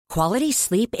Quality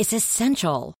sleep is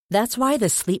essential. That's why the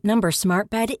Sleep Number Smart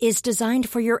Bed is designed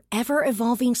for your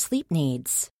ever-evolving sleep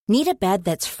needs. Need a bed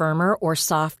that's firmer or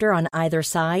softer on either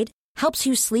side? Helps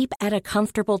you sleep at a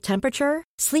comfortable temperature?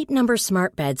 Sleep Number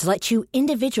Smart Beds let you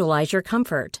individualize your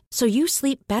comfort, so you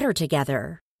sleep better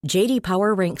together. J.D.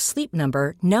 Power ranks Sleep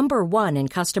Number number 1 in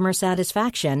customer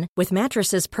satisfaction with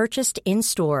mattresses purchased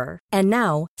in-store. And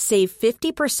now, save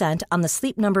 50% on the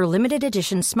Sleep Number Limited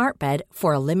Edition Smart Bed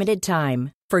for a limited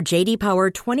time. For J.D. Power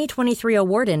 2023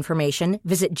 award information,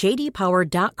 visit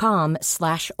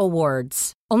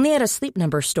jdpower.com/awards. Only at a Sleep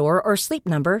Number store or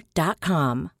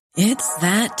sleepnumber.com. It's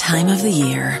that time of the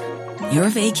year. Your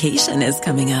vacation is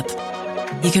coming up.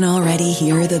 You can already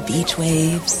hear the beach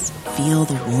waves, feel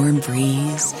the warm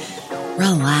breeze,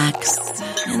 relax,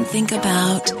 and think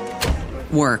about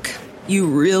work. You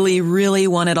really, really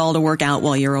want it all to work out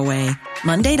while you're away.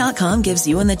 Monday.com gives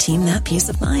you and the team that peace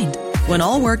of mind. When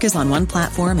all work is on one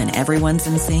platform and everyone's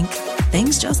in sync,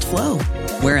 things just flow.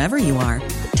 Wherever you are,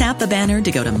 tap the banner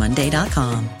to go to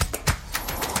Monday.com.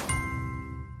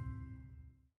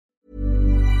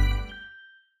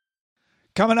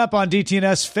 Coming up on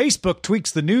DTNS, Facebook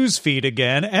tweaks the news feed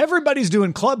again. Everybody's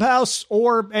doing Clubhouse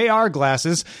or AR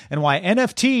glasses, and why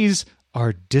NFTs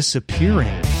are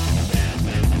disappearing.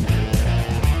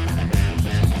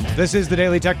 This is the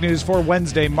Daily Tech News for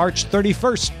Wednesday, March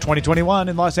 31st, 2021.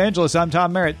 In Los Angeles, I'm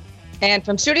Tom Merritt. And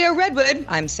from Studio Redwood,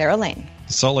 I'm Sarah Lane.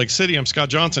 Salt Lake City, I'm Scott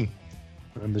Johnson.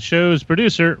 I'm the show's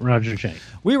producer, Roger Chang.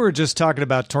 We were just talking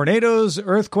about tornadoes,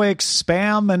 earthquakes,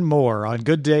 spam, and more on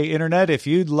Good Day Internet. If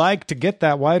you'd like to get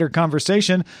that wider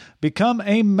conversation, become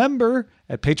a member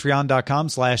at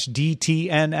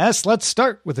patreon.com/DTNS. Let's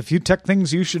start with a few tech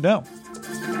things you should know.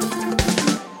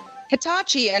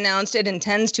 Hitachi announced it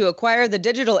intends to acquire the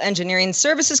digital engineering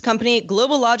services company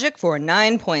GlobalLogic for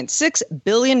 $9.6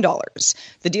 billion.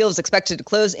 The deal is expected to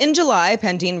close in July,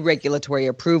 pending regulatory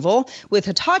approval, with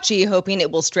Hitachi hoping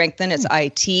it will strengthen its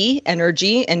IT,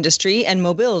 energy, industry, and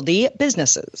mobility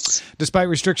businesses. Despite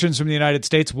restrictions from the United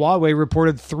States, Huawei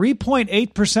reported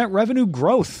 3.8% revenue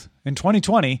growth in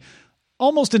 2020.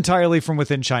 Almost entirely from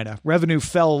within China. Revenue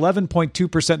fell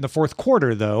 11.2% in the fourth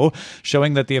quarter, though,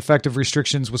 showing that the effect of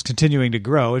restrictions was continuing to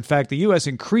grow. In fact, the U.S.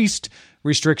 increased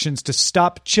restrictions to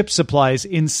stop chip supplies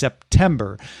in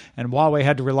September, and Huawei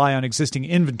had to rely on existing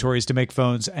inventories to make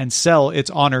phones and sell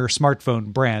its Honor smartphone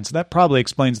brand. So that probably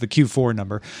explains the Q4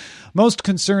 number. Most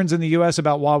concerns in the U.S.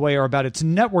 about Huawei are about its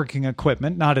networking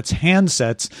equipment, not its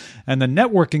handsets, and the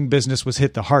networking business was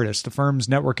hit the hardest. The firm's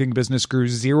networking business grew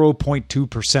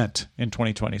 0.2% in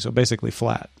 2020, so basically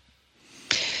flat.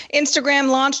 Instagram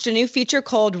launched a new feature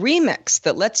called Remix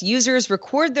that lets users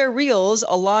record their reels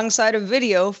alongside a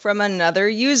video from another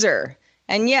user.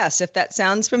 And yes, if that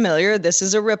sounds familiar, this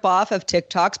is a ripoff of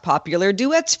TikTok's popular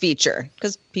Duets feature,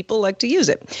 because people like to use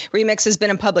it. Remix has been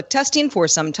in public testing for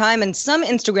some time, and some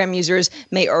Instagram users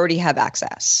may already have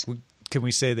access. Can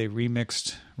we say they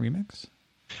remixed Remix?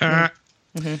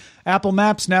 Mm-hmm. Apple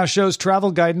Maps now shows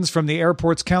travel guidance from the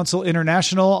Airports Council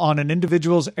International on an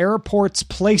individual's airport's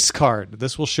place card.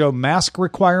 This will show mask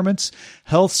requirements,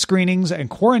 health screenings, and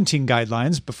quarantine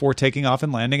guidelines before taking off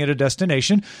and landing at a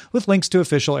destination, with links to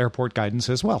official airport guidance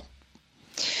as well.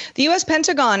 The U.S.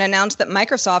 Pentagon announced that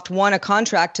Microsoft won a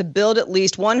contract to build at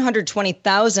least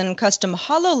 120,000 custom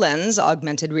HoloLens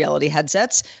augmented reality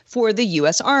headsets for the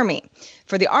U.S. Army.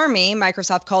 For the Army,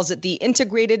 Microsoft calls it the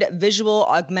Integrated Visual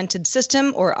Augmented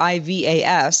System, or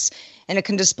IVAS, and it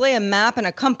can display a map and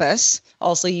a compass,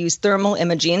 also use thermal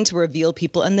imaging to reveal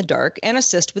people in the dark, and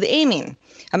assist with aiming.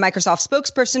 A Microsoft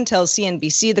spokesperson tells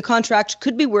CNBC the contract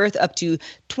could be worth up to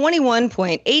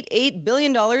 $21.88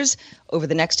 billion over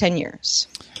the next 10 years.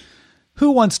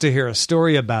 Who wants to hear a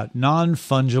story about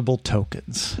non-fungible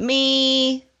tokens?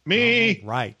 Me.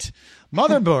 Right.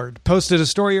 Motherboard posted a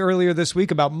story earlier this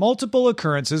week about multiple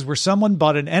occurrences where someone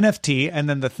bought an NFT and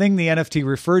then the thing the NFT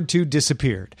referred to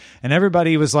disappeared. And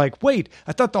everybody was like, wait,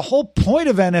 I thought the whole point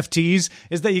of NFTs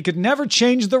is that you could never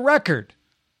change the record.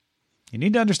 You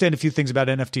need to understand a few things about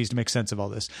NFTs to make sense of all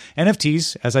this.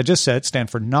 NFTs, as I just said, stand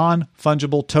for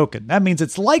non-fungible token. That means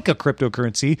it's like a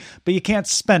cryptocurrency, but you can't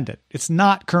spend it. It's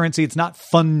not currency. It's not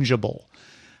fungible.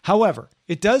 However,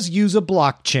 it does use a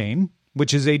blockchain,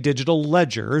 which is a digital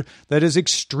ledger that is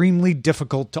extremely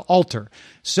difficult to alter.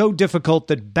 So difficult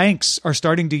that banks are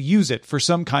starting to use it for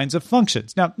some kinds of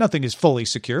functions. Now, nothing is fully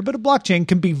secure, but a blockchain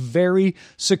can be very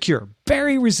secure,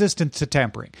 very resistant to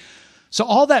tampering. So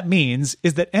all that means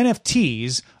is that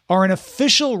NFTs are an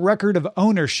official record of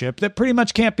ownership that pretty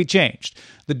much can't be changed.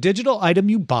 The digital item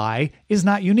you buy is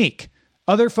not unique.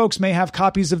 Other folks may have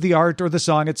copies of the art or the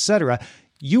song, etc.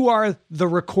 You are the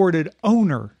recorded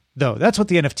owner though. That's what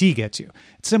the NFT gets you.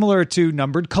 It's similar to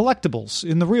numbered collectibles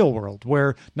in the real world,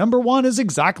 where number 1 is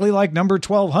exactly like number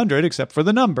 1200, except for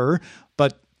the number.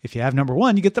 But if you have number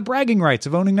 1, you get the bragging rights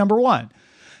of owning number 1.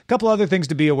 A couple other things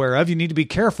to be aware of. You need to be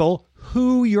careful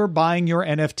who you're buying your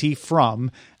NFT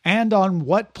from and on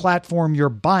what platform you're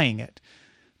buying it.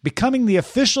 Becoming the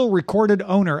official recorded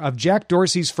owner of Jack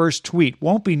Dorsey's first tweet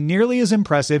won't be nearly as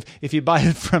impressive if you buy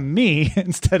it from me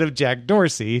instead of Jack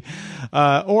Dorsey,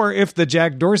 or if the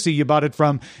Jack Dorsey you bought it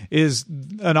from is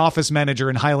an office manager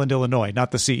in Highland, Illinois, not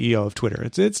the CEO of Twitter.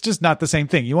 It's just not the same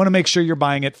thing. You want to make sure you're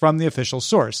buying it from the official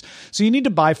source. So you need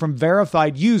to buy from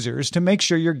verified users to make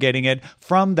sure you're getting it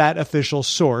from that official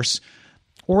source,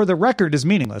 or the record is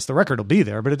meaningless. The record will be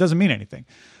there, but it doesn't mean anything.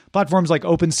 Platforms like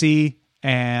OpenSea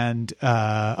and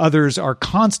others are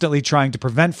constantly trying to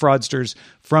prevent fraudsters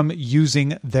from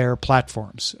using their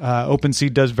platforms.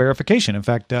 OpenSea does verification. In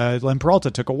fact, Len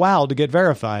Peralta took a while to get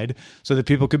verified so that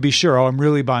people could be sure, oh, I'm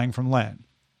really buying from Len.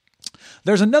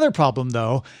 There's another problem,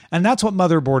 though, and that's what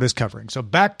Motherboard is covering. So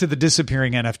back to the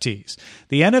disappearing NFTs.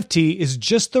 The NFT is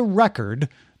just the record,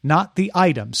 not the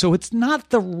item. So it's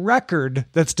not the record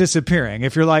that's disappearing.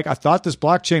 If you're like, I thought this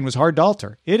blockchain was hard to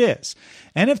alter. It is.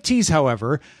 NFTs,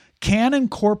 however, can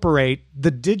incorporate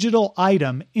the digital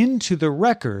item into the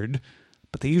record,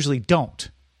 but they usually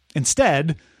don't.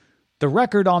 Instead, the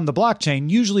record on the blockchain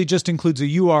usually just includes a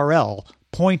URL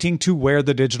pointing to where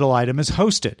the digital item is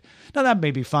hosted. Now, that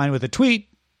may be fine with a tweet,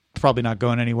 probably not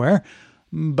going anywhere,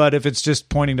 but if it's just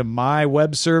pointing to my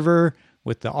web server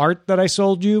with the art that I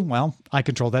sold you, well, I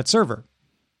control that server.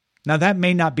 Now, that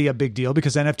may not be a big deal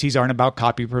because NFTs aren't about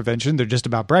copy prevention. They're just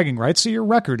about bragging rights, so your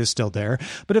record is still there.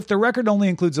 But if the record only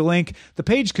includes a link, the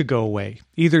page could go away,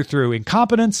 either through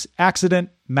incompetence, accident,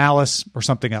 malice, or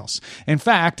something else. In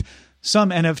fact,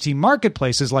 some NFT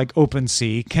marketplaces like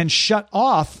OpenSea can shut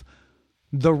off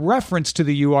the reference to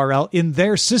the URL in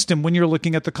their system when you're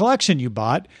looking at the collection you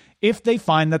bought if they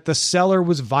find that the seller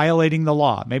was violating the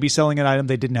law, maybe selling an item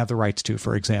they didn't have the rights to,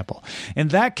 for example. In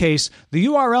that case, the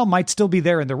URL might still be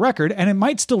there in the record, and it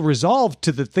might still resolve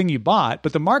to the thing you bought,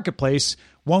 but the marketplace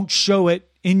won't show it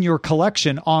in your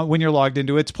collection when you're logged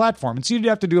into its platform. And so you'd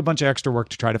have to do a bunch of extra work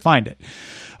to try to find it.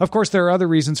 Of course, there are other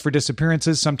reasons for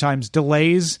disappearances. Sometimes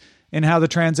delays in how the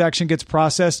transaction gets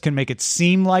processed can make it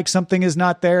seem like something is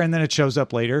not there, and then it shows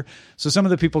up later. So some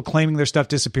of the people claiming their stuff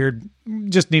disappeared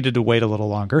just needed to wait a little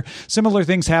longer. Similar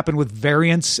things happen with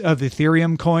variants of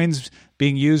Ethereum coins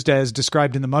being used as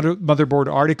described in the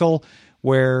Motherboard article,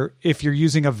 where if you're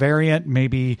using a variant,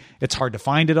 maybe it's hard to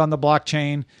find it on the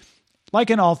blockchain. Like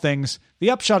in all things,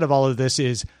 the upshot of all of this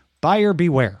is buyer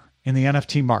beware in the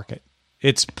NFT market.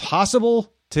 It's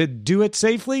possible to do it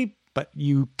safely, but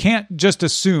you can't just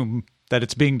assume that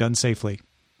it's being done safely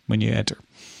when you enter.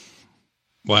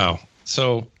 Wow.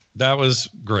 So that was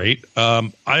great.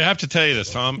 I have to tell you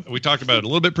this, Tom. We talked about it a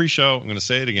little bit pre-show. I'm going to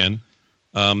say it again.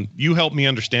 You helped me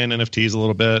understand NFTs a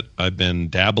little bit. I've been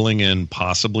dabbling in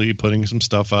possibly putting some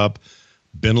stuff up,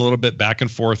 been a little bit back and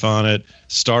forth on it,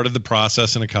 started the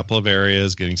process in a couple of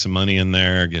areas, getting some money in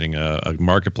there, getting a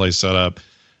marketplace set up,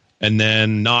 and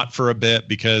then not for a bit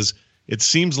because it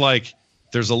seems like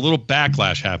there's a little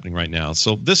backlash happening right now.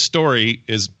 So this story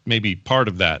is maybe part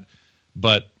of that,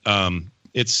 but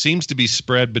it seems to be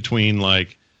spread between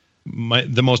like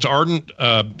the most ardent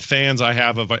fans I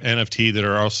have of NFT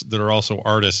that are also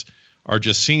artists are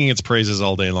just singing its praises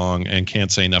all day long and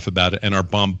can't say enough about it and are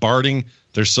bombarding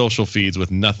their social feeds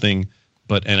with nothing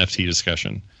but NFT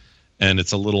discussion. And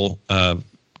it's a little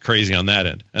crazy on that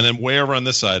end. And then way over on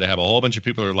this side, I have a whole bunch of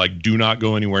people who are like, do not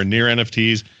go anywhere near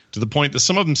NFTs, to the point that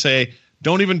some of them say,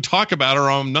 don't even talk about it,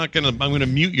 or I'm going to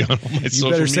mute you on all my social media.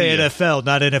 You better say NFL,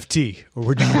 not NFT, or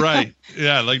we're done. Right.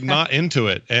 Yeah, like not into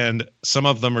it. And some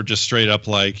of them are just straight up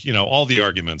like, all the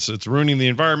arguments. It's ruining the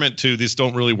environment too. These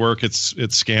don't really work. It's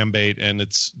scam bait, and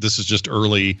this is just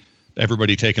early.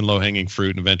 Everybody taking low-hanging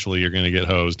fruit, and eventually you're going to get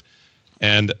hosed.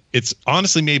 And it's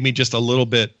honestly made me just a little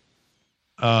bit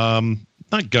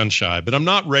not gun shy, but I'm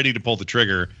not ready to pull the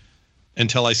trigger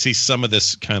until I see some of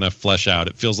this kind of flesh out.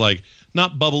 It feels like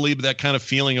not bubbly, but that kind of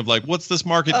feeling of like, what's this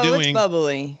market doing? It's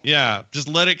bubbly. Yeah, just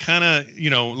let it kind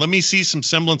of, let me see some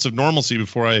semblance of normalcy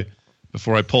before I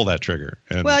pull that trigger.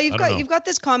 And well, you've got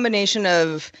this combination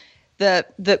of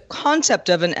the concept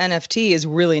of an NFT is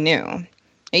really new.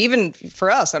 Even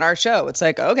for us on our show, it's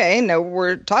like, okay, no,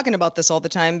 we're talking about this all the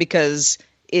time because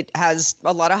it has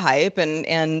a lot of hype,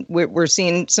 and we're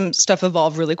seeing some stuff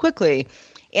evolve really quickly.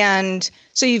 And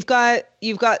so you've got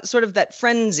sort of that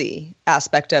frenzy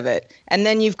aspect of it. And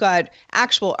then you've got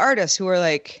actual artists who are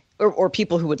like, or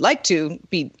people who would like to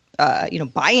be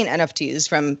buying NFTs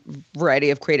from a variety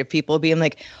of creative people, being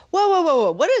like,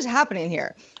 whoa, what is happening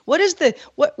here? Where is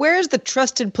the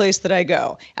trusted place that I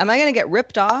go? Am I going to get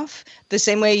ripped off the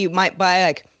same way you might buy,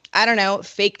 like, I don't know,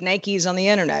 fake Nikes on the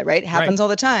internet, right? Happens all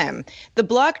the time. The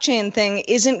blockchain thing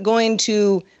isn't going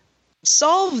to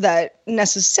solve that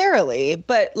necessarily,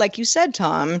 but like you said,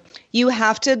 Tom, you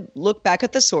have to look back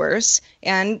at the source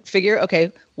and figure,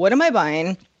 okay, what am I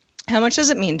buying? How much does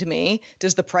it mean to me?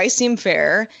 Does the price seem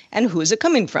fair? And who is it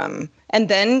coming from? And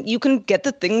then you can get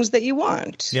the things that you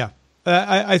want. Yeah.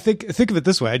 I think of it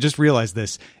this way. I just realized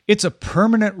this. It's a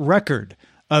permanent record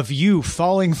of you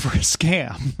falling for a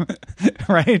scam,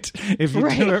 right? If you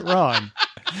do it wrong.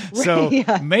 So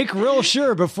make real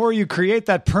sure before you create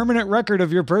that permanent record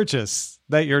of your purchase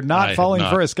that you're not falling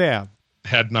for a scam.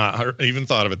 Had not even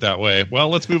thought of it that way. Well,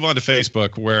 let's move on to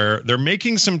Facebook, where they're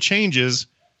making some changes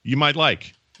you might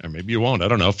like. Or maybe you won't. I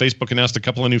don't know. Facebook announced a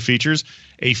couple of new features.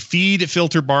 A feed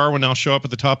filter bar will now show up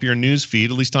at the top of your news feed,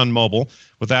 at least on mobile,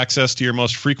 with access to your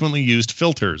most frequently used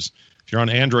filters. If you're on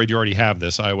Android, you already have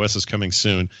this. iOS is coming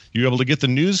soon. You'll be able to get the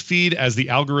news feed as the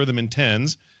algorithm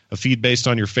intends, a feed based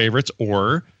on your favorites,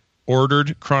 or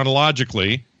ordered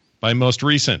chronologically by most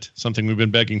recent, something we've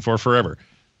been begging for forever.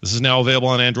 This is now available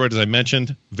on Android, as I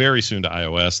mentioned, very soon to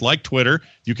iOS. Like Twitter,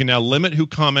 you can now limit who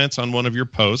comments on one of your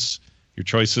posts. Your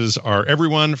choices are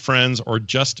everyone, friends, or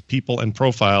just people and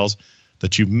profiles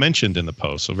that you've mentioned in the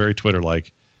post. So very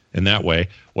Twitter-like in that way.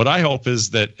 What I hope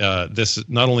is that this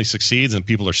not only succeeds and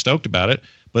people are stoked about it,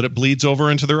 but it bleeds over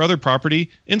into their other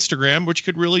property, Instagram, which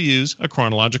could really use a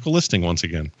chronological listing once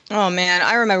again. Oh, man.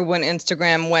 I remember when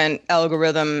Instagram went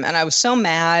algorithm, and I was so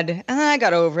mad. And then I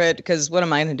got over it because what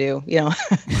am I going to do?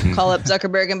 Call up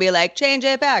Zuckerberg and be like, change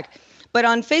it back. But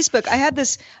on Facebook, I had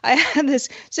this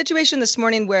situation this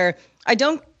morning where I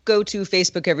don't go to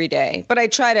Facebook every day, but I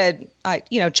try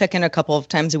to, check in a couple of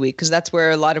times a week because that's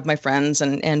where a lot of my friends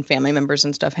and family members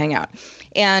and stuff hang out.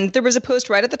 And there was a post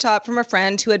right at the top from a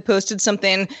friend who had posted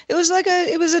something. It was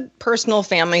a personal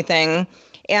family thing.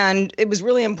 And it was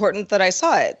really important that I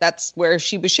saw it. That's where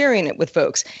she was sharing it with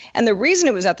folks. And the reason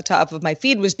it was at the top of my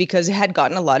feed was because it had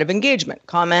gotten a lot of engagement,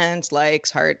 comments,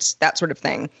 likes, hearts, that sort of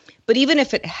thing. But even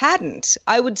if it hadn't,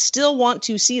 I would still want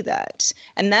to see that.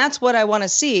 And that's what I want to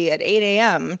see at 8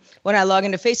 a.m. when I log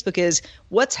into Facebook is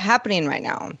what's happening right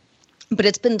now. But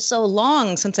it's been so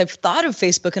long since I've thought of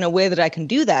Facebook in a way that I can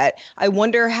do that. I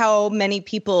wonder how many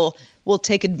people will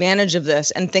take advantage of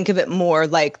this and think of it more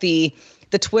like the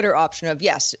Twitter option of,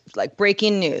 yes, like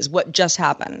breaking news, what just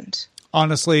happened.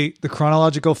 Honestly, the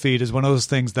chronological feed is one of those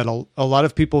things that a lot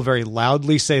of people very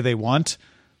loudly say they want,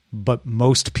 but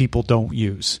most people don't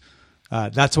use.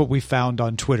 That's what we found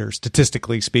on Twitter,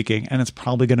 statistically speaking, and it's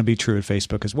probably going to be true at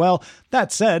Facebook as well.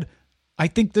 That said, I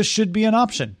think this should be an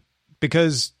option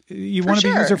because you want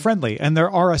to be user-friendly, and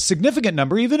there are a significant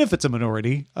number, even if it's a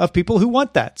minority, of people who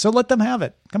want that. So let them have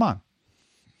it. Come on.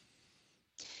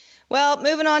 Well,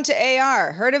 moving on to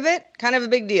AR. Heard of it? Kind of a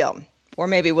big deal. Or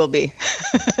maybe will be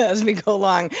as we go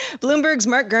along. Bloomberg's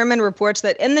Mark Gurman reports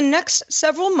that in the next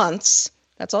several months,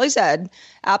 that's all he said,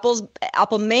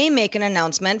 Apple may make an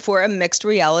announcement for a mixed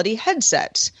reality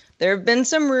headset. There have been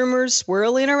some rumors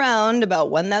swirling around about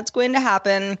when that's going to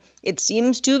happen. It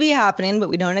seems to be happening, but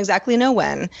we don't exactly know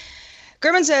when.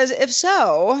 Gurman says, if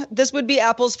so, this would be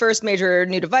Apple's first major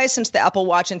new device since the Apple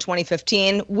Watch in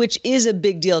 2015, which is a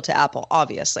big deal to Apple,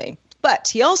 obviously. But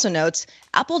he also notes,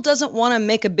 Apple doesn't want to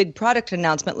make a big product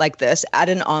announcement like this at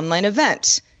an online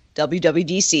event.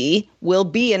 WWDC will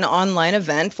be an online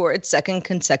event for its second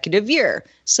consecutive year.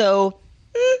 So,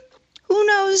 who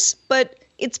knows? But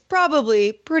it's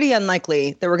probably pretty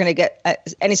unlikely that we're going to get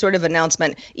any sort of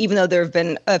announcement, even though there have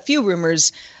been a few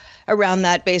rumors around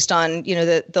that based on,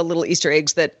 the little Easter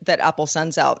eggs that Apple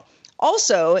sends out.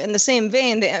 Also, in the same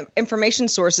vein, the information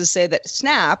sources say that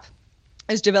Snap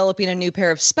is developing a new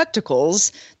pair of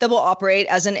spectacles that will operate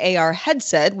as an AR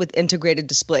headset with integrated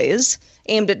displays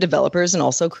aimed at developers and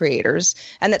also creators,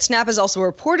 and that Snap is also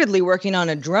reportedly working on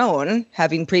a drone,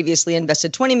 having previously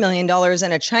invested $20 million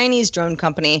in a Chinese drone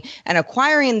company and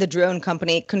acquiring the drone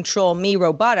company Control Me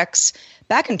Robotics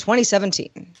back in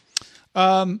 2017.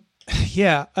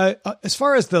 Yeah. As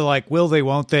far as the will they,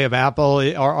 won't they of Apple,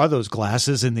 are those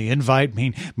glasses in the invite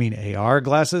mean AR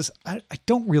glasses? I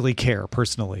don't really care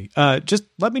personally. Just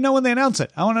let me know when they announce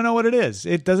it. I want to know what it is.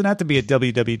 It doesn't have to be at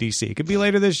WWDC. It could be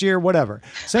later this year, whatever.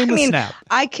 Same with Snap.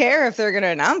 I care if they're going to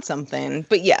announce something,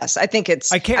 but yes, I think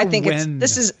it's. I care when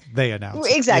they announce.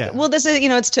 Exactly. Yeah. Well, this is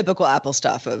it's typical Apple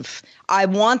stuff of I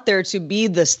want there to be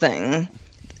this thing,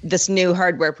 this new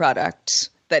hardware product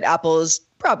that Apple is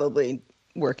probably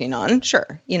working on.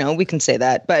 Sure. We can say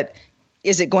that, but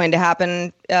Is it going to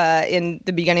happen in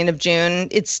the beginning of June?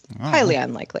 It's highly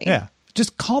unlikely. Yeah.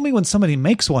 Just call me when somebody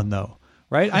makes one, though,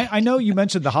 right? I know you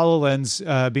mentioned the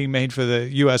HoloLens being made for the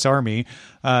U.S. Army.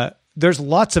 There's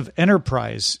lots of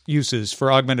enterprise uses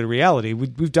for augmented reality.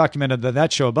 We've documented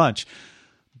that show a bunch.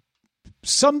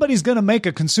 Somebody's going to make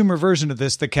a consumer version of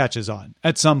this that catches on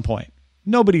at some point.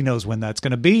 Nobody knows when that's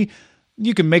going to be.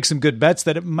 You can make some good bets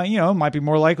that it might be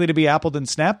more likely to be Apple than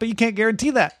Snap, but you can't guarantee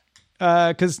that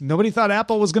because nobody thought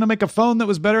Apple was going to make a phone that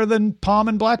was better than Palm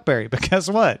and BlackBerry. But guess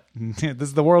what? This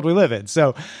is the world we live in.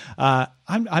 So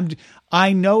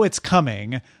I know it's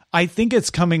coming. I think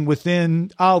it's coming within,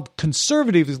 I'll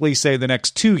conservatively say the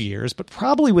next 2 years, but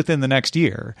probably within the next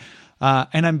year.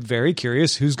 And I'm very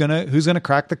curious who's gonna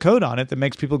crack the code on it that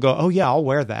makes people go, oh yeah, I'll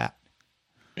wear that.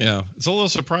 Yeah, it's a little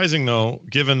surprising though,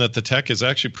 given that the tech is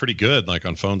actually pretty good, like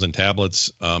on phones and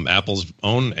tablets. Apple's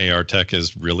own AR tech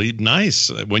is really nice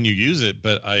when you use it.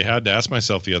 But I had to ask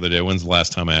myself the other day, when's the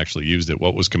last time I actually used it?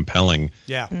 What was compelling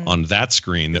on that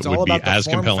screen that would be as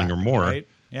compelling factor, or more? Right?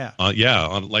 Yeah,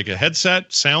 like a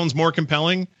headset sounds more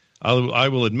compelling. I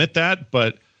will admit that,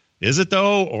 but is it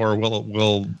though, or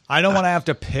will I don't want to have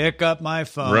to pick up my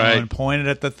phone and point it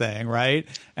at the thing, right?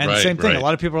 And same thing. A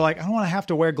lot of people are like, I don't want to have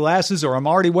to wear glasses, or I'm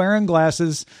already wearing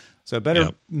glasses, so it better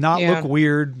not look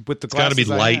weird with the glasses. It's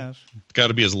got to be light. It's got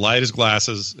to be as light as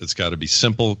glasses. It's got to be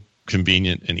simple,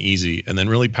 convenient, and easy, and then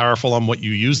really powerful on what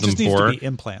you use them for. Needs to be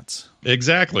implants.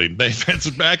 Exactly. That's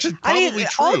actually probably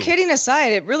true. All kidding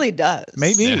aside, it really does.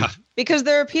 Maybe. Yeah. Because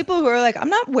there are people who are like, I'm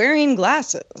not wearing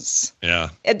glasses. Yeah.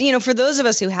 And, for those of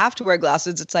us who have to wear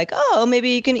glasses, it's like, oh, maybe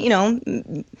you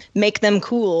can, make them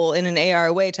cool in an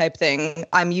AR way type thing.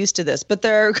 I'm used to this. But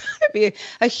there are going to be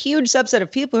a huge subset of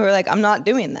people who are like, I'm not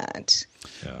doing that.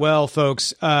 Yeah. Well,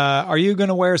 folks, are you going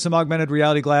to wear some augmented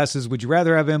reality glasses? Would you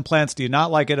rather have implants? Do you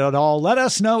not like it at all? Let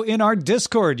us know in our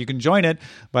Discord. You can join it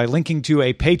by linking to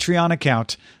a Patreon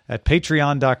account at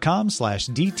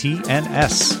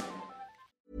patreon.com/DTNS.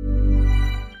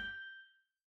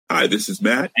 Hi, this is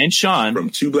Matt and Sean from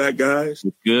Two Black Guys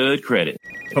with Good Credit.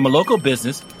 From a local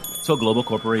business to a global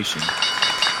corporation.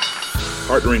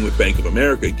 Partnering with Bank of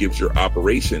America gives your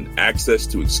operation access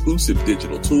to exclusive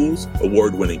digital tools,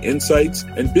 award-winning insights,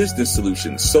 and business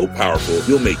solutions so powerful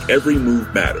you'll make every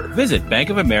move matter. Visit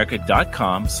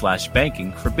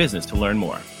bankofamerica.com/banking for business to learn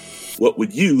more. What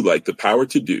would you like the power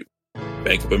to do?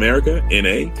 Bank of America,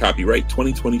 N.A., copyright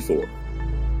 2024.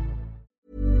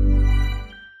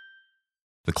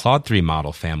 The Claude 3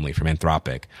 model family from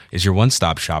Anthropic is your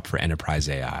one-stop shop for enterprise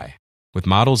AI. With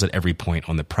models at every point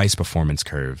on the price-performance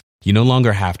curve, you no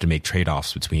longer have to make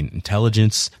trade-offs between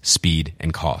intelligence, speed,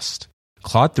 and cost.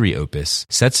 Claude 3 Opus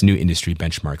sets new industry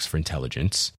benchmarks for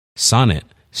intelligence. Sonnet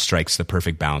strikes the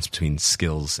perfect balance between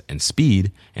skills and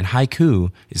speed. And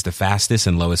Haiku is the fastest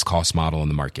and lowest cost model in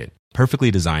the market, perfectly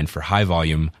designed for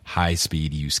high-volume,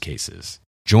 high-speed use cases.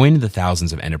 Join the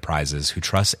thousands of enterprises who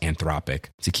trust Anthropic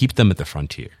to keep them at the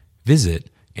frontier. Visit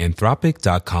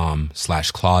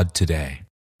anthropic.com/Claude today.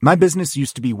 My business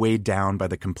used to be weighed down by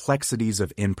the complexities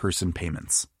of in-person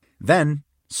payments. Then,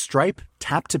 Stripe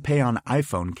Tap to Pay on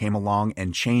iPhone came along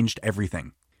and changed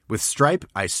everything. With Stripe,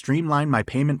 I streamlined my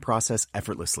payment process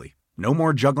effortlessly. No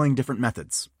more juggling different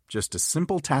methods. Just a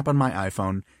simple tap on my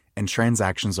iPhone and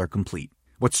transactions are complete.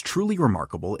 What's truly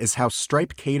remarkable is how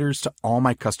Stripe caters to all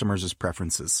my customers'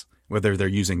 preferences. Whether they're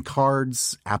using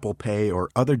cards, Apple Pay, or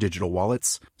other digital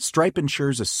wallets, Stripe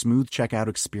ensures a smooth checkout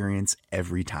experience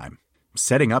every time.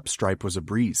 Setting up Stripe was a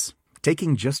breeze,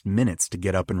 taking just minutes to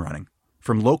get up and running.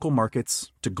 From local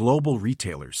markets to global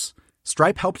retailers,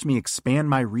 Stripe helped me expand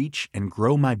my reach and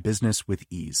grow my business with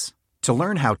ease. To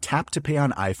learn how Tap to Pay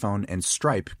on iPhone and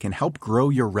Stripe can help grow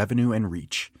your revenue and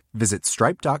reach, visit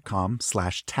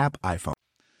stripe.com/tapiphone.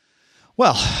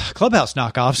 Well, Clubhouse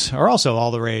knockoffs are also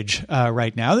all the rage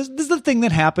right now. This is the thing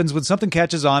that happens when something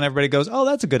catches on. Everybody goes, oh,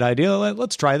 that's a good idea.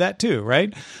 Let's try that too,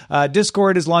 right?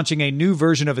 Discord is launching a new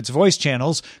version of its voice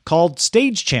channels called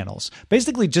Stage Channels.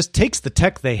 Basically just takes the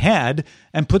tech they had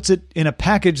and puts it in a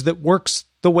package that works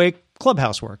the way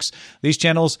Clubhouse works. These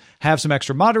channels have some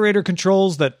extra moderator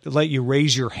controls that let you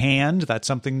raise your hand. That's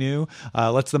something new.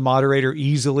 Lets the moderator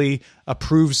easily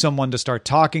approve someone to start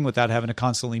talking without having to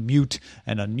constantly mute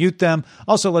and unmute them.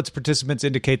 Also lets participants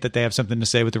indicate that they have something to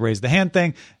say with the raise the hand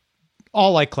thing.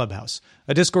 All like Clubhouse.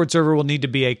 A Discord server will need to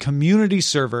be a community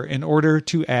server in order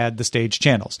to add the stage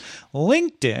channels.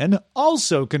 LinkedIn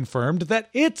also confirmed that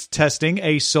it's testing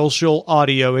a social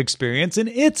audio experience in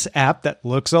its app that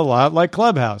looks a lot like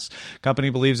Clubhouse. Company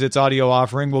believes its audio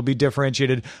offering will be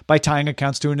differentiated by tying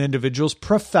accounts to an individual's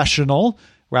professional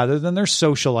rather than their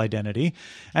social identity.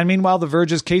 And meanwhile, The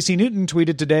Verge's Casey Newton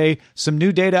tweeted today, some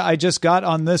new data I just got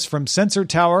on this from Sensor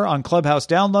Tower on Clubhouse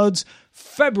downloads.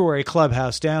 February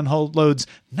Clubhouse downloads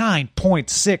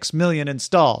 9.6 million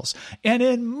installs. And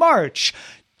in March,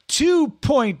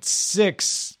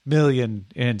 2.6 million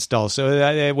installs. So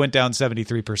it went down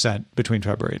 73% between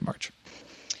February and March.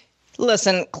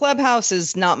 Listen, Clubhouse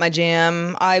is not my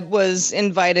jam. I was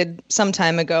invited some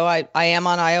time ago. I am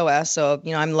on iOS, so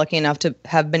I'm lucky enough to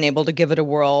have been able to give it a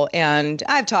whirl. And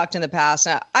I've talked in the past.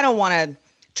 I don't want to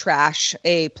trash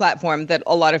a platform that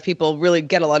a lot of people really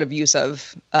get a lot of use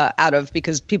of out of,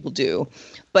 because people do.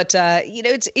 But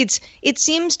it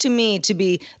seems to me to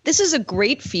be, this is a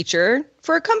great feature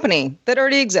for a company that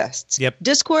already exists. Yep.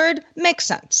 Discord makes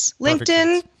sense. Perfect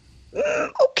LinkedIn,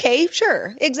 sense. Okay,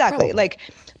 sure, exactly. Probably. Like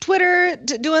Twitter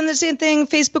doing the same thing,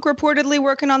 Facebook reportedly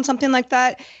working on something like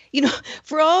that.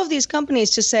 For all of these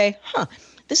companies to say,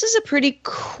 this is a pretty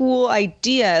cool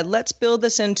idea. Let's build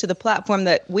this into the platform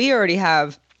that we already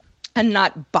have and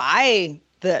not buy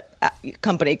the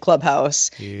company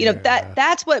Clubhouse. Yeah.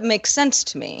 That's what makes sense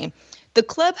to me. The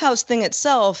Clubhouse thing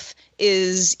itself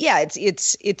is,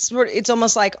 it's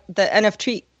almost like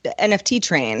the NFT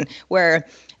train, where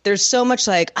there's so much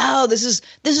like, oh, this is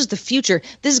the future.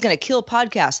 This is going to kill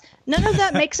podcasts. None of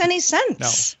that makes any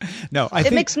sense. No,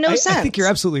 it makes no sense. I think you're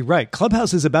absolutely right.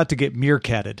 Clubhouse is about to get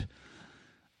meerkatted.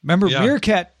 Remember,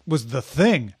 Meerkat was the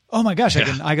thing. Oh my gosh,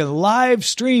 I can live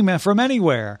stream from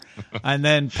anywhere. And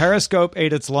then Periscope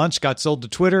ate its lunch, got sold to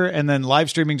Twitter, and then live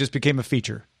streaming just became a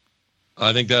feature.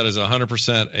 I think that is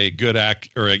 100% a good act,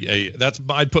 or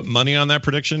I'd put money on that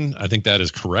prediction. I think that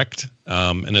is correct.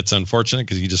 And it's unfortunate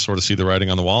because you just sort of see the writing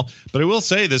on the wall. But I will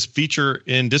say this feature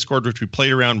in Discord, which we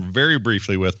played around very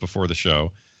briefly with before the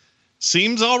show,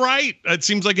 seems all right. It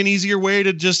seems like an easier way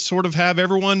to just sort of have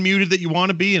everyone muted that you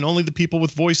want to be and only the people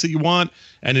with voice that you want,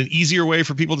 and an easier way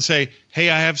for people to say,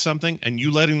 hey, I have something, and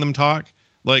you letting them talk.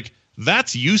 Like,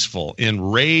 that's useful in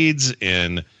raids,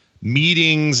 in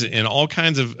meetings, in all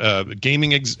kinds of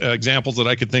gaming examples that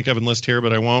I could think of and list here,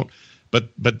 but I won't. But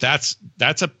that's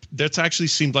actually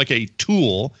seemed like a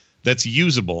tool that's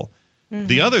usable. Mm-hmm.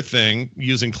 The other thing,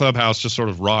 using Clubhouse, just sort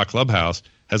of raw Clubhouse,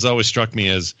 has always struck me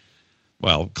as,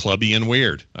 well, clubby and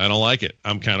weird. I don't like it.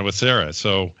 I'm kind of with Sarah.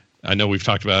 So I know we've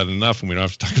talked about it enough and we don't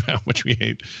have to talk about how much we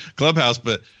hate Clubhouse,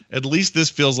 but at least this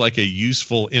feels like a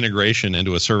useful integration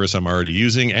into a service I'm already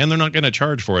using, and they're not going to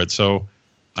charge for it. So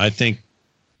I think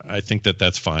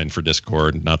that's fine for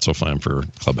Discord, not so fine for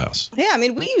Clubhouse. Yeah, I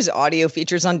mean, we use audio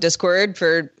features on Discord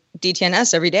for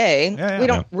DTNS every day. We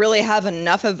don't really have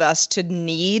enough of us to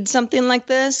need something like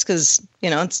this because,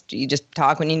 you just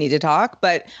talk when you need to talk.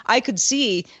 But I could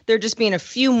see there just being a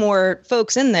few more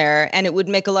folks in there, and it would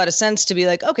make a lot of sense to be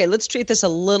like, okay, let's treat this a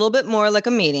little bit more like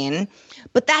a meeting.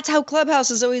 But that's how Clubhouse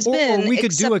has always been. Or we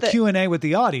could do a Q&A with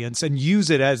the audience and use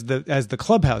it as the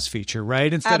Clubhouse feature,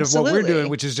 right? Instead of what we're doing,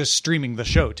 which is just streaming the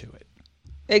show to it.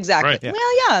 Exactly. Right. Yeah.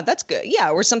 Well, yeah, that's good. Yeah,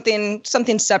 or something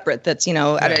separate that's,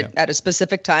 at a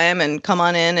specific time, and come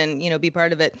on in and, be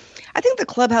part of it. I think the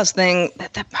Clubhouse thing,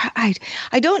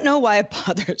 I don't know why it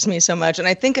bothers me so much. And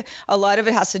I think a lot of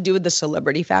it has to do with the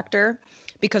celebrity factor,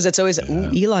 because it's always,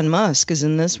 Elon Musk is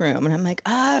in this room. And I'm like,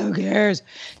 who cares?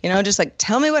 Just like,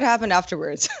 tell me what happened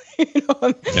afterwards.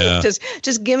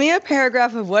 Just give me a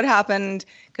paragraph of what happened,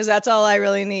 because that's all I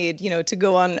really need, to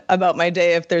go on about my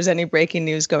day if there's any breaking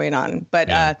news going on. But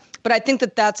I think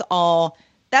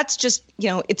that's just,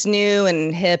 it's new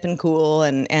and hip and cool,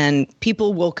 and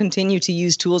people will continue to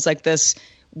use tools like this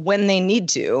when they need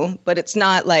to, but it's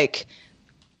not like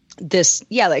this,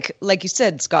 like you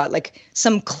said, Scott, like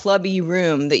some clubby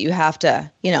room that you have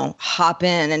to, hop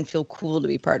in and feel cool to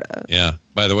be part of. Yeah.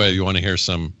 By the way, you want to hear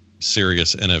some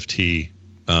serious NFT,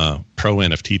 pro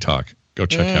NFT talk, go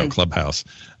check out Clubhouse.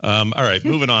 All right,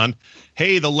 moving on.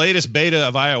 Hey, the latest beta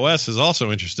of iOS is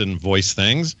also interested in voice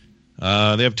things. They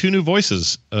have 2 new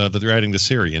voices that they're adding to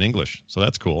Siri in English, so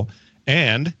that's cool.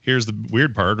 And here's the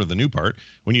weird part, or the new part.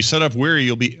 When you set up Siri,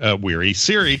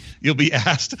 you'll be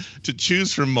asked to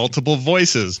choose from multiple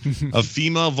voices. A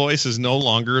female voice is no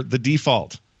longer the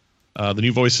default. The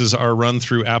new voices are run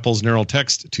through Apple's neural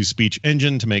text-to-speech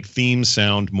engine to make themes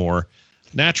sound more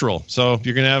natural. So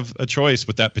you're going to have a choice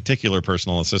with that particular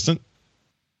personal assistant.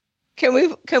 Can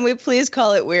we please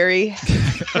call it Weary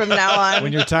from now on?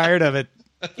 When you're tired of it.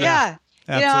 Yeah.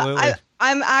 Absolutely.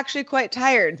 I'm actually quite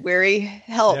tired. Weary,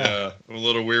 help. Yeah, I'm a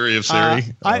little weary of Siri.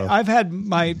 I've had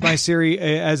my Siri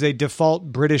as a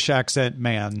default British accent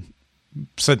man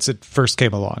since it first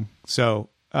came along. So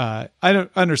I don't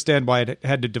understand why it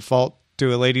had to default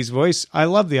to a lady's voice. I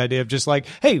love the idea of just like,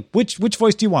 hey, which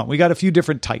voice do you want? We got a few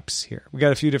different types here. We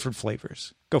got a few different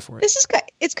flavors. Go for it.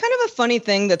 It's kind of a funny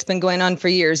thing that's been going on for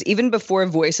years, even before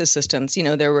voice assistants. You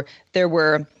know, there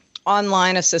were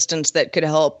online assistants that could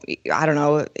help, I don't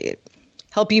know,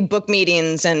 help you book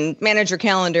meetings and manage your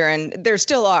calendar. And there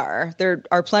still are. There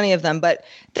are plenty of them. But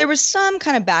there was some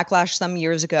kind of backlash some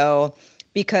years ago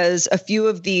because a few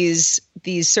of these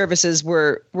services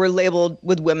were labeled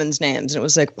with women's names. And it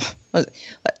was like,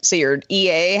 so your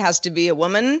EA has to be a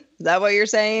woman? Is that what you're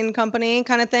saying, company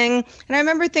kind of thing? And I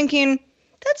remember thinking,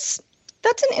 that's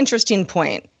an interesting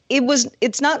point.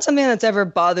 It's not something that's ever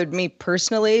bothered me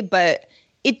personally, but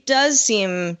it does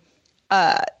seem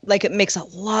like it makes a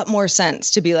lot more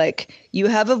sense to be like, you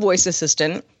have a voice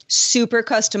assistant, super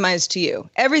customized to you.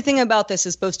 Everything about this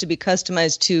is supposed to be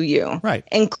customized to you, right?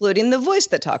 Including the voice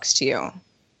that talks to you.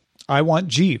 I want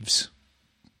Jeeves.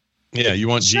 Yeah, you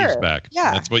want Jeeves back.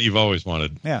 Yeah, that's what you've always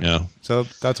wanted. Yeah. So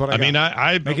that's what I got. mean,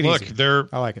 I look, they're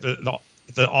I like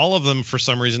it. All of them for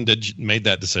some reason made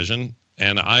that decision.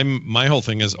 And my whole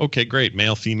thing is, okay, great.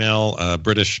 Male, female,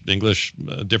 British, English,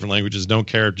 different languages, don't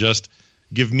care. Just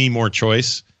give me more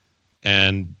choice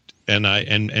and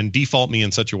default me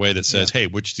in such a way that says, hey,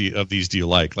 which of these do you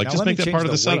like? Like, now just make that part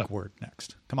of the setup. wake word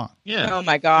next. Come on. Yeah. Oh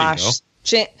my gosh.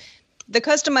 The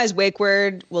customized wake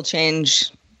word will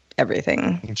change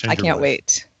everything. I can't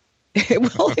wait.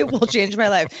 It will change my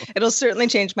life. It'll certainly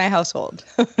change my household.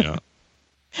 Yeah.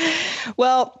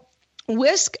 Well,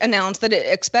 Wisk announced that it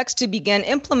expects to begin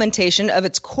implementation of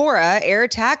its Cora air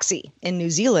taxi in New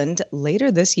Zealand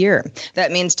later this year.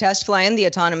 That means test flying the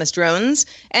autonomous drones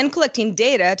and collecting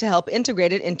data to help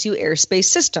integrate it into airspace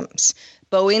systems.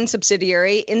 Boeing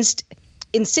subsidiary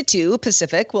Insitu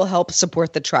Pacific will help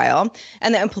support the trial,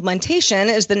 and the implementation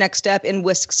is the next step in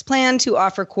Wisk's plan to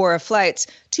offer Cora flights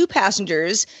to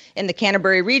passengers in the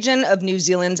Canterbury region of New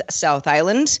Zealand's South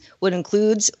Island, which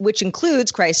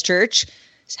includes Christchurch.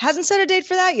 Hasn't set a date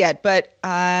for that yet, but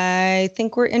I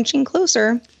think we're inching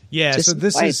closer. Yeah, so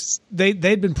this is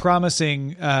they'd been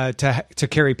promising to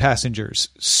carry passengers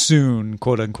soon,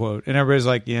 quote unquote, and everybody's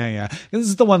like, yeah. This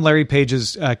is the one Larry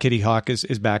Page's Kitty Hawk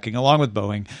is backing, along with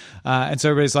Boeing, and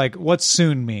so everybody's like, what's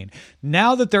soon mean?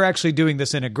 Now that they're actually doing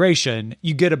this integration,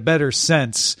 you get a better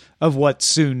sense of what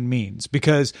soon means,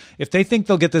 because if they think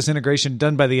they'll get this integration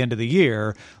done by the end of the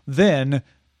year, then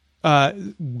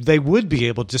they would be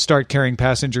able to start carrying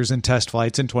passengers in test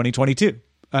flights in 2022.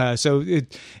 So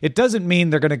it doesn't mean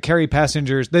they're going to carry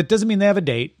passengers. That doesn't mean they have a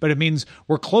date, but it means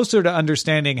we're closer to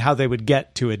understanding how they would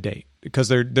get to a date because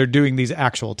they're doing these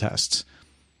actual tests.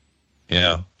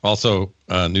 Yeah. Also,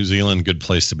 New Zealand, good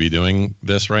place to be doing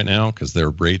this right now because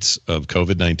their rates of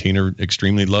COVID-19 are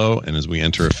extremely low. And as we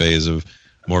enter a phase of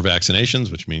more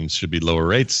vaccinations, which means should be lower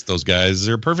rates, those guys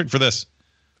are perfect for this.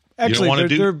 Actually,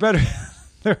 they're better.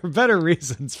 There are better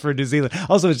reasons for New Zealand.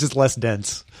 Also, it's just less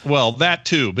dense. Well, that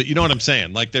too, but you know what I'm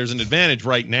saying? Like, there's an advantage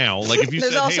right now. Like, if you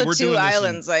there's said, also hey, we're two doing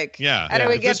islands. How do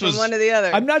we get from one to the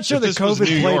other? I'm not sure that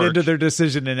COVID played into their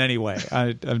decision in any way.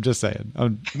 I'm just saying.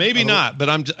 Maybe not, but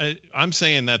I'm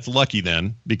saying that's lucky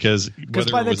then because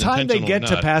by the time they get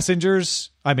to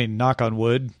passengers, I mean, knock on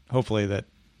wood, hopefully that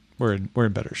we're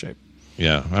in better shape.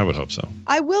 Yeah, I would hope so.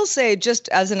 I will say, just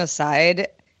as an aside,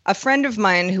 a friend of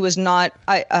mine who is not,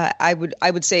 I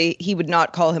would say he would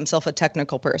not call himself a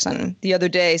technical person, the other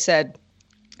day said,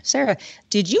 Sarah,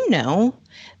 did you know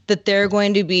that they're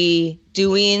going to be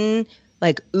doing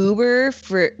like Uber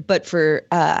for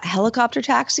helicopter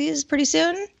taxis pretty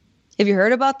soon? Have you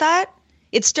heard about that?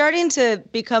 It's starting to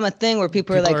become a thing where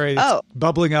people are like, oh,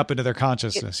 bubbling up into their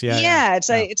consciousness. Yeah.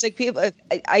 It's like people.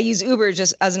 I use Uber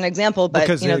just as an example, but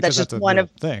that's just one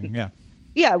of thing. Yeah.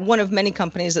 Yeah, one of many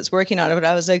companies that's working on it. But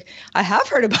I was like, I have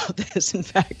heard about this. In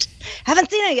fact, haven't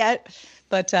seen it yet.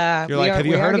 But you're like, have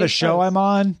you heard of the show I'm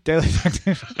on? Daily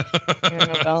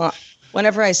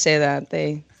Whenever I say that,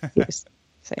 they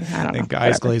say, I don't know.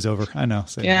 Eyes glaze over. I know.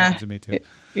 Yeah, to me too.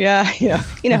 Yeah,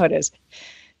 you know how it is.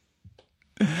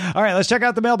 All right, let's check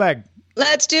out the mailbag.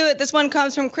 Let's do it. This one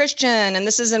comes from Christian, and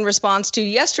this is in response to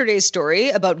yesterday's story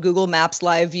about Google Maps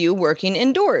Live View working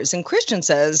indoors. And Christian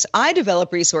says, I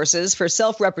develop resources for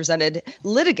self-represented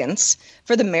litigants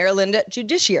for the Maryland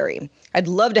judiciary. I'd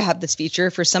love to have this feature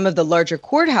for some of the larger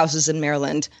courthouses in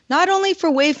Maryland, not only for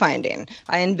wayfinding.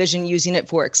 I envision using it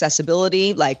for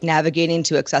accessibility, like navigating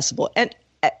to accessible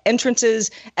entrances,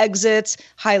 exits,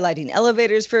 highlighting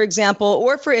elevators, for example,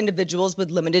 or for individuals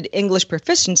with limited English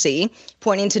proficiency,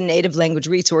 pointing to native language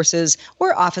resources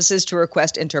or offices to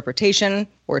request interpretation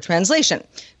or translation.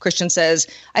 Christian says,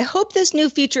 I hope this new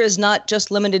feature is not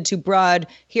just limited to broad,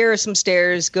 here are some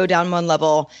stairs, go down one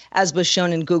level, as was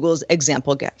shown in Google's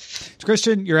example GIF.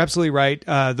 Christian, you're absolutely right.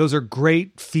 Those are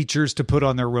great features to put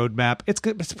on their roadmap.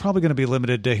 It's probably going to be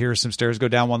limited to here are some stairs, go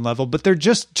down one level, but they're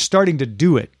just starting to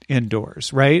do it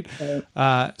indoors, right?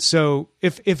 So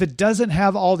if it doesn't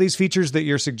have all these features that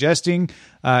you're suggesting,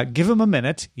 give them a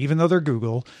minute, even though they're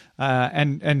Google,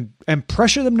 and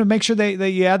pressure them to make sure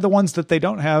they add the ones that they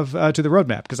don't have to the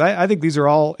roadmap. Because I think these are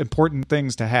all important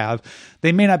things to have.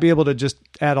 They may not be able to just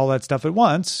add all that stuff at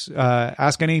once.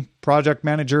 Ask any project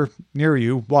manager near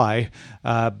you why.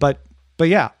 But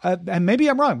yeah, and maybe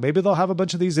I'm wrong. Maybe they'll have a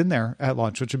bunch of these in there at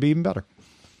launch, which would be even better.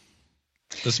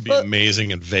 This would be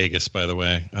amazing in Vegas, by the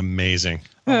way. Amazing.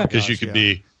 Because you could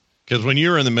be, because when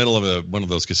you're in the middle of one of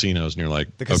those casinos and you're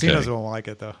like, the casinos won't like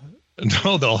it though.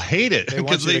 No, they'll hate it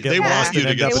because they want you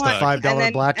to get stuck.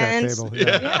 $5 blackjack table.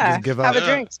 Yeah. Give up. Have a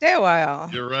drink. Stay a while.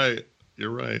 You're right.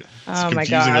 It's my confusing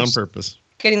gosh. on purpose.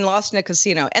 Getting lost in a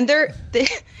casino. And they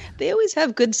always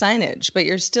have good signage, but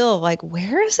you're still like,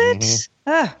 where is it? Mm-hmm.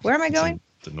 Where am I going?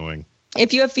 It's annoying.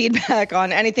 If you have feedback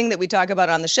on anything that we talk about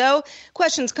on the show,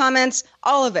 questions, comments,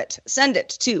 all of it, send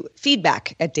it to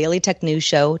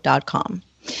feedback@dailytechnewsshow.com.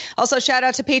 Also, shout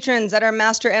out to patrons at our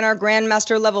master and our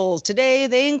grandmaster levels. Today,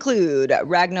 they include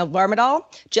Ragnar Varmadal,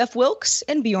 Jeff Wilkes,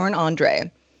 and Bjorn Andre.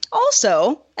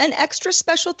 Also, an extra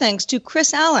special thanks to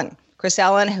Chris Allen. Chris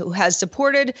Allen, who has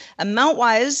supported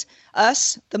amount-wise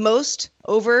us the most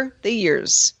over the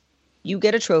years. You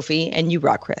get a trophy, and you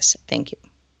rock, Chris. Thank you.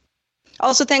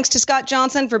 Also, thanks to Scott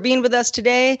Johnson for being with us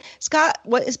today. Scott,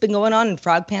 what has been going on in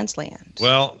Frog Pants Land?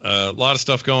 Well, a lot of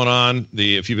stuff going on.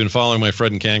 If you've been following my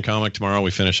Fred and Can comic, tomorrow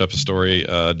we finish up a story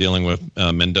dealing with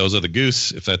Mendoza the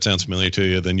Goose. If that sounds familiar to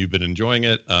you, then you've been enjoying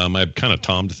it. I have kind of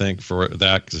Tom to thank for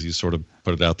that because he sort of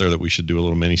put it out there that we should do a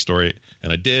little mini story.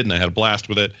 And I did, and I had a blast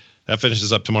with it. That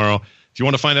finishes up tomorrow. If you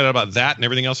want to find out about that and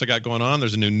everything else I got going on,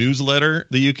 there's a new newsletter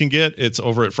that you can get. It's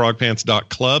over at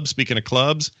frogpants.club. Speaking of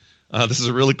clubs, this is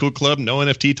a really cool club. No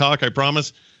NFT talk, I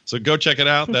promise. So go check it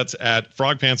out. That's at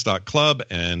frogpants.club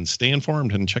and stay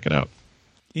informed and check it out.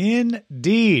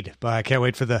 Indeed. But I can't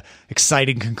wait for the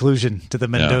exciting conclusion to the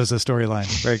Mendoza storyline.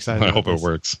 Very excited. I hope it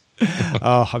works.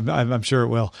 I'm sure it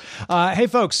will. Hey,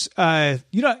 folks,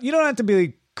 you don't have to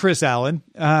be Chris Allen.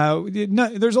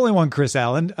 There's only one Chris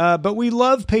Allen, but we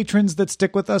love patrons that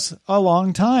stick with us a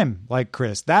long time, like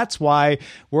Chris. That's why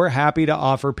we're happy to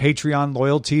offer Patreon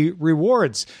loyalty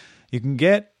rewards. You can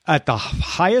get at the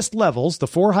highest levels, the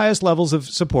 4 highest levels of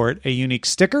support, a unique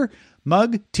sticker,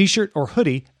 mug, t-shirt, or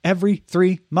hoodie every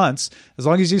 3 months, as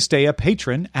long as you stay a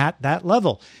patron at that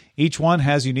level. Each one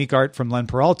has unique art from Len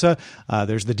Peralta.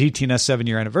 There's the DTNS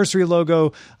 7-year anniversary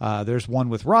logo. There's one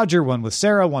with Roger, one with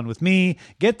Sarah, one with me.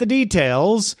 Get the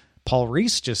details. Paul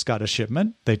Reese just got a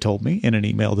shipment, they told me in an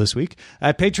email this week,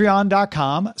 at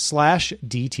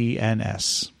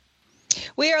patreon.com/DTNS.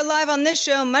 We are live on this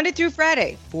show Monday through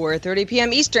Friday, 4:30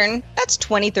 p.m. Eastern. That's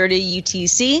 20:30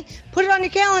 UTC. Put it on your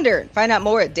calendar. Find out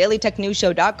more at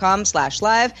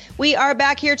dailytechnewsshow.com/live. We are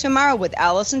back here tomorrow with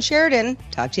Allison Sheridan.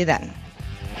 Talk to you then.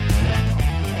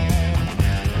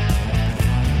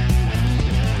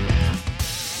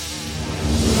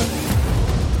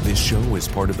 This show is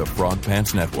part of the Frog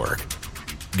Pants Network.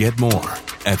 Get more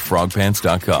at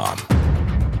frogpants.com.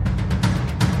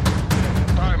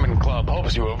 Diamond Club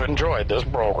hopes you have enjoyed this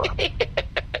program.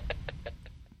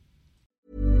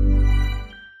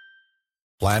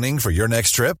 Planning for your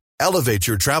next trip? Elevate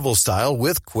your travel style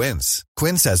with Quince.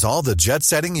 Quince has all the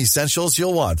jet-setting essentials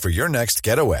you'll want for your next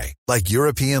getaway, like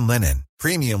European linen,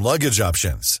 premium luggage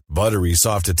options, buttery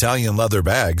soft Italian leather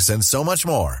bags, and so much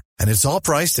more. And it's all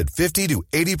priced at 50 to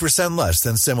 80% less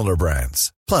than similar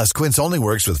brands. Plus, Quince only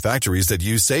works with factories that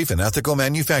use safe and ethical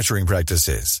manufacturing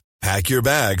practices. Pack your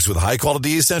bags with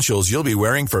high-quality essentials you'll be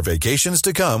wearing for vacations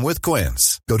to come with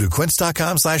Quince. Go to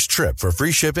quince.com/trip for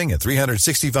free shipping and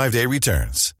 365-day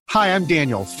returns. Hi, I'm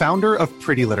Daniel, founder of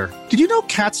Pretty Litter. Did you know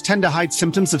cats tend to hide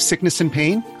symptoms of sickness and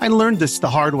pain? I learned this the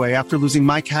hard way after losing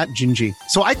my cat, Gingy.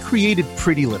 So I created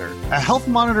Pretty Litter, a health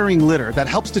monitoring litter that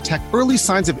helps detect early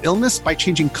signs of illness by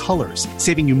changing colors,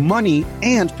 saving you money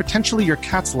and potentially your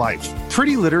cat's life.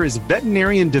 Pretty Litter is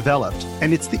veterinarian developed,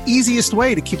 and it's the easiest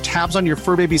way to keep tabs on your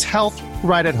fur baby's health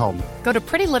right at home. Go to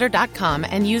prettylitter.com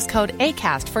and use code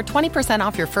ACAST for 20%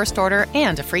 off your first order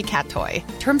and a free cat toy.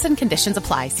 Terms and conditions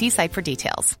apply. See site for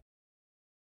details.